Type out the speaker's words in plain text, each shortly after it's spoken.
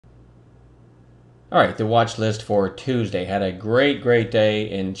All right, the watch list for Tuesday. Had a great day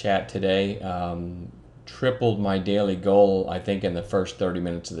in chat today. Tripled my daily goal, I think, in the first 30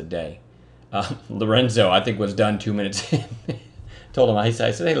 minutes of the day. Lorenzo, I think, was done 2 minutes in. Told him, I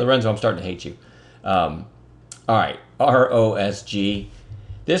said, hey, Lorenzo, I'm starting to hate you. All right, ROSG.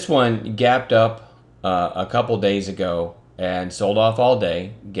 This one gapped up a couple days ago and sold off all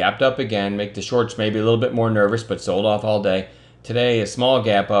day. Gapped up again, make the shorts maybe a little bit more nervous, but sold off all day. Today, a small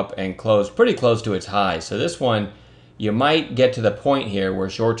gap up and closed pretty close to its high. So this one, you might get to the point here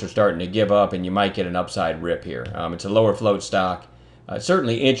where shorts are starting to give up and you might get an upside rip here. It's a lower float stock.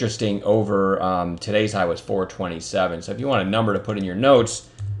 Certainly interesting over today's high was 427. So if you want a number to put in your notes,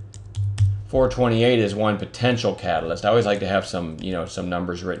 428 is one potential catalyst. I always like to have some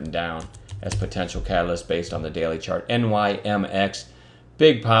numbers written down as potential catalysts based on the daily chart. NYMX,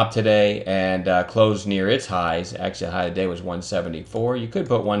 big pop today and closed near its highs. Actually, the high of the day was 174. You could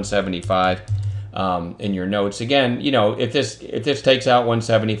put 175 in your notes. Again, if this takes out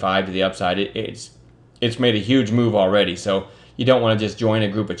 175 to the upside, it's made a huge move already. So you don't want to just join a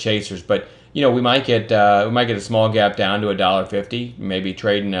group of chasers, but we might get a small gap down to $1.50, maybe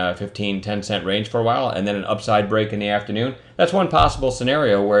trading a 10 cent range for a while, and then an upside break in the afternoon. That's one possible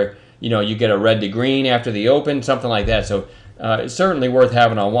scenario where you get a red to green after the open, something like that. So it's certainly worth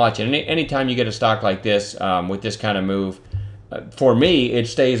having on watch. And anytime you get a stock like this with this kind of move, for me, it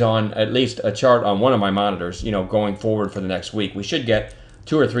stays on at least a chart on one of my monitors. Going forward for the next week, we should get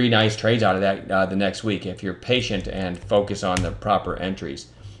 2 or 3 nice trades out of that the next week if you're patient and focus on the proper entries.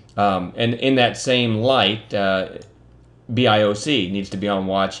 And in that same light, BIOC needs to be on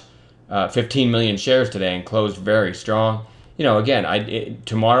watch. 15 million shares today and closed very strong. Again,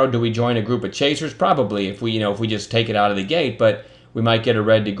 tomorrow, do we join a group of chasers? Probably, if we just take it out of the gate, but we might get a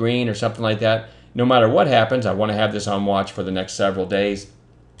red to green or something like that. No matter what happens, I want to have this on watch for the next several days.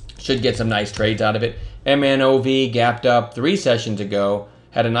 Should get some nice trades out of it. MNOV gapped up 3 sessions ago,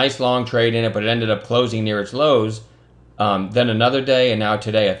 had a nice long trade in it, but it ended up closing near its lows. Then another day, and now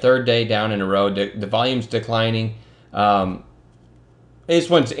today, a third day down in a row. The volume's declining. This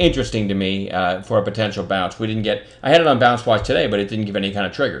one's interesting to me for a potential bounce. I had it on bounce watch today, but it didn't give any kind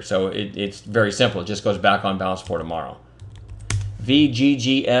of trigger. So it's very simple. It just goes back on bounce for tomorrow.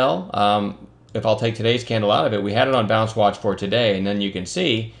 VGGL, if I'll take today's candle out of it, we had it on bounce watch for today, and then you can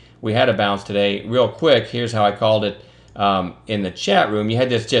see we had a bounce today. Real quick, here's how I called it in the chat room. You had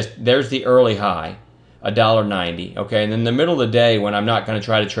there's the early high, $1.90, okay, and then in the middle of the day when I'm not going to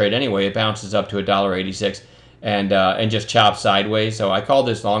try to trade anyway, it bounces up to $1.86 and just chops sideways. So I called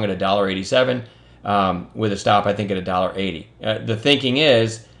this long at $1.87 with a stop, I think, at $1.80. The thinking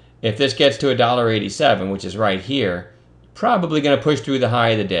is, if this gets to $1.87, which is right here, probably going to push through the high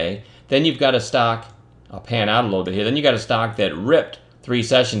of the day. Then you've got a stock, I'll pan out a little bit here, then you got a stock that ripped 3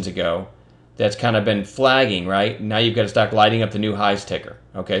 sessions ago that's kind of been flagging, right? Now you've got a stock lighting up the new highs ticker.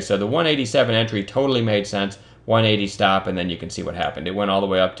 Okay, so the 187 entry totally made sense, 180 stop, and then you can see what happened. It went all the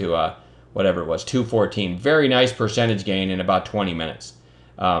way up to whatever it was, 214. Very nice percentage gain in about 20 minutes.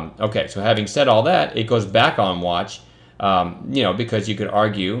 Okay, so having said all that, it goes back on watch, because you could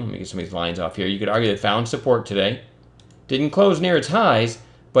argue, let me get some of these lines off here, you could argue that found support today, didn't close near its highs,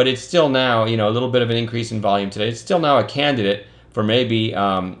 but it's still now, a little bit of an increase in volume today. It's still now a candidate for maybe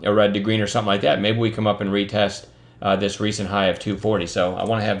a red to green or something like that. Maybe we come up and retest this recent high of 240. So I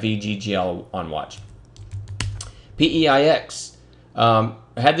want to have VGGL on watch. PEIX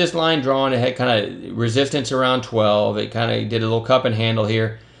had this line drawn. It had kind of resistance around 12. It kind of did a little cup and handle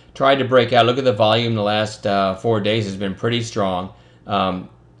here. Tried to break out. Look at the volume the last 4 days has been pretty strong.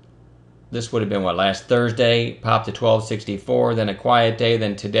 This would have been last Thursday, popped to 1264, then a quiet day,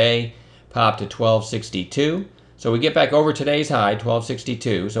 then today popped to 1262. So we get back over today's high,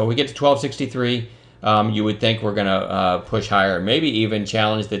 1262. So we get to 1263, you would think we're going to push higher, maybe even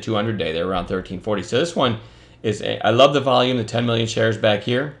challenge the 200-day. They're around 1340. So this one is, I love the volume, the 10 million shares back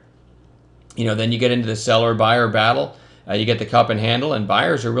here. Then you get into the seller-buyer battle. You get the cup and handle, and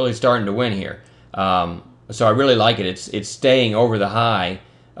buyers are really starting to win here. So I really like it. It's staying over the high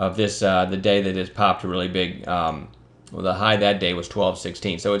of this the day that it popped really big. The high that day was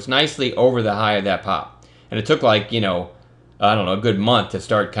 1216. So it's nicely over the high of that pop. And it took I don't know, a good month to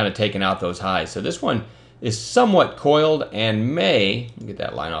start kind of taking out those highs. So this one is somewhat coiled and may, get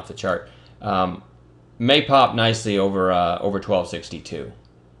that line off the chart, may pop nicely over 1262.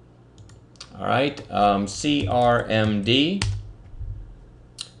 All right, CRMD.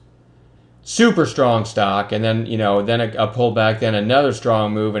 Super strong stock, and then then a pullback, then another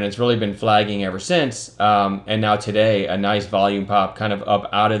strong move, and it's really been flagging ever since. And now today, a nice volume pop, kind of up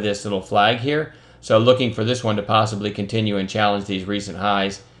out of this little flag here. So looking for this one to possibly continue and challenge these recent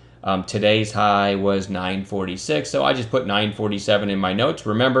highs. Today's high was 946, so I just put 947 in my notes.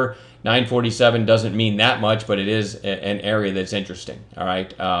 Remember, 947 doesn't mean that much, but it is an area that's interesting. All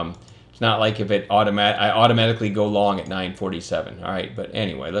right. It's not like if I automatically go long at 947. All right. But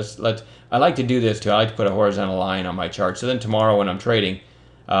anyway, I like to do this too. I like to put a horizontal line on my chart. So then tomorrow when I'm trading,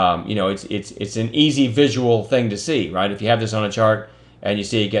 it's an easy visual thing to see, right? If you have this on a chart and you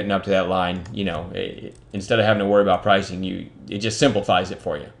see it getting up to that line, instead of having to worry about pricing, it just simplifies it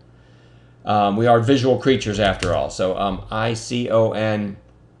for you. We are visual creatures after all. So ICON.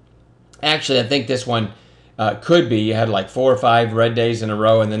 Actually, I think this one could be. You had like 4 or 5 red days in a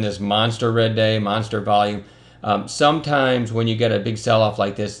row, and then this monster red day, monster volume. Sometimes when you get a big sell-off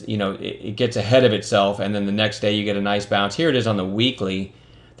like this, it gets ahead of itself, and then the next day you get a nice bounce. Here it is on the weekly.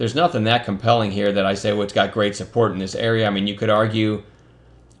 There's nothing that compelling here that I say, well, it's got great support in this area. I mean, you could argue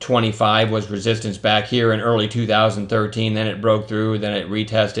 25 was resistance back here in early 2013. Then it broke through, then it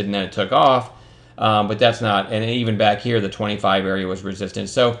retested, and then it took off. But that's not, and even back here, the 25 area was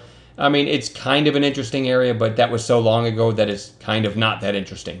resistance. So, I mean, it's kind of an interesting area, but that was so long ago that it's kind of not that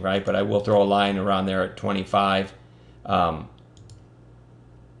interesting, right? But I will throw a line around there at 25.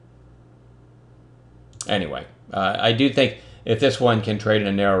 Anyway, I do think if this one can trade in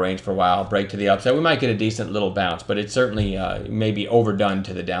a narrow range for a while, break to the upside, we might get a decent little bounce, but it's certainly maybe overdone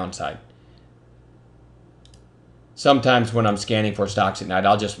to the downside. Sometimes when I'm scanning for stocks at night,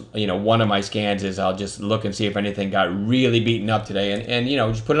 I'll just, one of my scans is I'll just look and see if anything got really beaten up today. And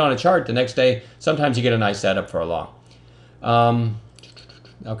just put it on a chart the next day. Sometimes you get a nice setup for a long.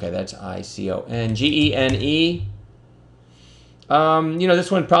 Okay, that's ICON. GENE.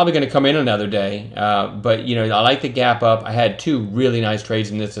 This one's probably going to come in another day. But, I like the gap up. I had 2 really nice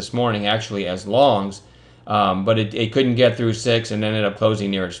trades in this morning, actually, as longs. But it couldn't get through 6 and ended up closing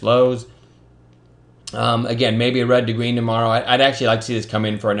near its lows. Again, maybe a red to green tomorrow. I'd actually like to see this come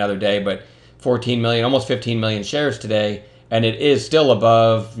in for another day, but 14 million, almost 15 million shares today, and it is still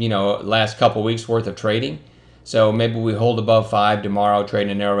above, last couple weeks worth of trading. So maybe we hold above 5 tomorrow, trade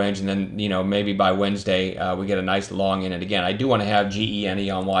in a narrow range, and then, maybe by Wednesday we get a nice long in it again. I do want to have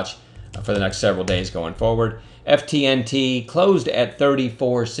GENE on watch for the next several days going forward. FTNT closed at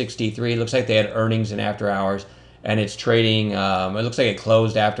 34.63. Looks like they had earnings in after hours. And it's trading, it looks like it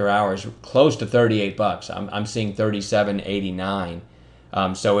closed after hours, close to $38. I'm seeing $37.89.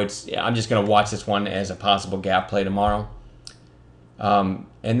 So I'm just going to watch this one as a possible gap play tomorrow. And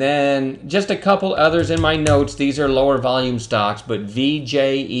then just a couple others in my notes. These are lower volume stocks, but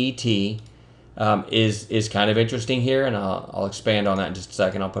VJET is kind of interesting here, and I'll expand on that in just a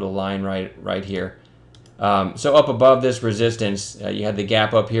second. I'll put a line right here. So up above this resistance, you had the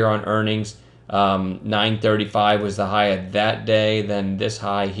gap up here on earnings. 935 was the high of that day. Then this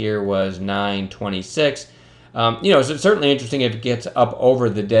high here was 926. So it's certainly interesting if it gets up over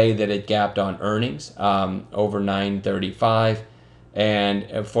the day that it gapped on earnings, over 935.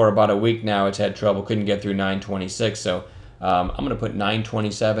 And for about a week now, it's had trouble, couldn't get through 926. So I'm going to put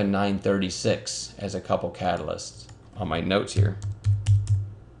 927, 936 as a couple catalysts on my notes here.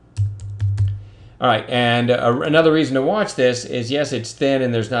 All right, and another reason to watch this is, yes, it's thin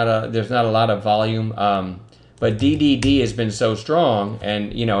and there's not a lot of volume, but DDD has been so strong,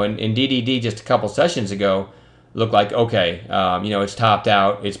 and in DDD just a couple sessions ago looked like, okay, it's topped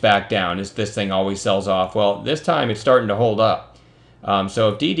out, it's back down. This thing always sells off. Well, this time it's starting to hold up. So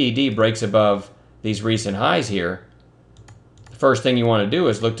if DDD breaks above these recent highs here, the first thing you want to do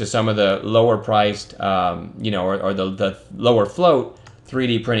is look to some of the lower priced, or the lower float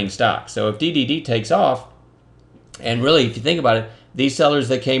 3D printing stocks. So if DDD takes off, and really if you think about it, these sellers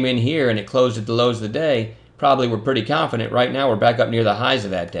that came in here and it closed at the lows of the day probably were pretty confident. Right now we're back up near the highs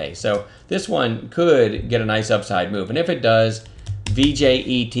of that day. So this one could get a nice upside move. And if it does,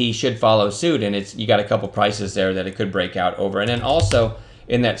 VJET should follow suit, and you got a couple prices there that it could break out over. And then also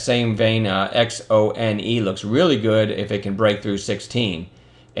in that same vein, XONE looks really good if it can break through 16.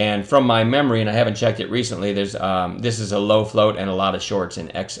 And from my memory, and I haven't checked it recently, there's this is a low float and a lot of shorts in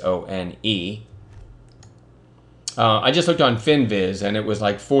XONE. I just looked on FinViz, and it was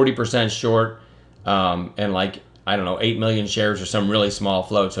like 40% short, and like, I don't know, 8 million shares or some really small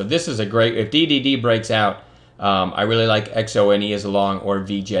float. So this is a great, if DDD breaks out, I really like XONE as a long, or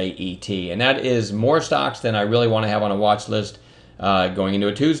VJET. And that is more stocks than I really want to have on a watch list going into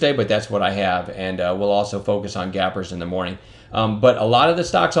a Tuesday, but that's what I have. And we'll also focus on gappers in the morning. But a lot of the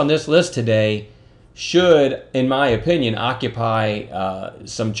stocks on this list today should, in my opinion, occupy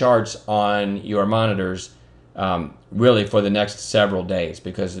some charts on your monitors really for the next several days,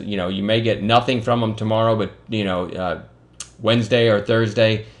 because you may get nothing from them tomorrow, but Wednesday or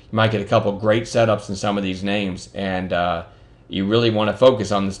Thursday you might get a couple great setups in some of these names, and You really want to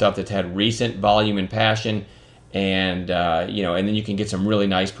focus on the stuff that's had recent volume and passion, and and then you can get some really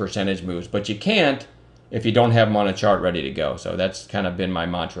nice percentage moves. But you can't if you don't have them on a chart ready to go. So that's kind of been my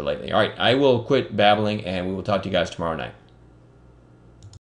mantra lately. All right, I will quit babbling, and we will talk to you guys tomorrow night.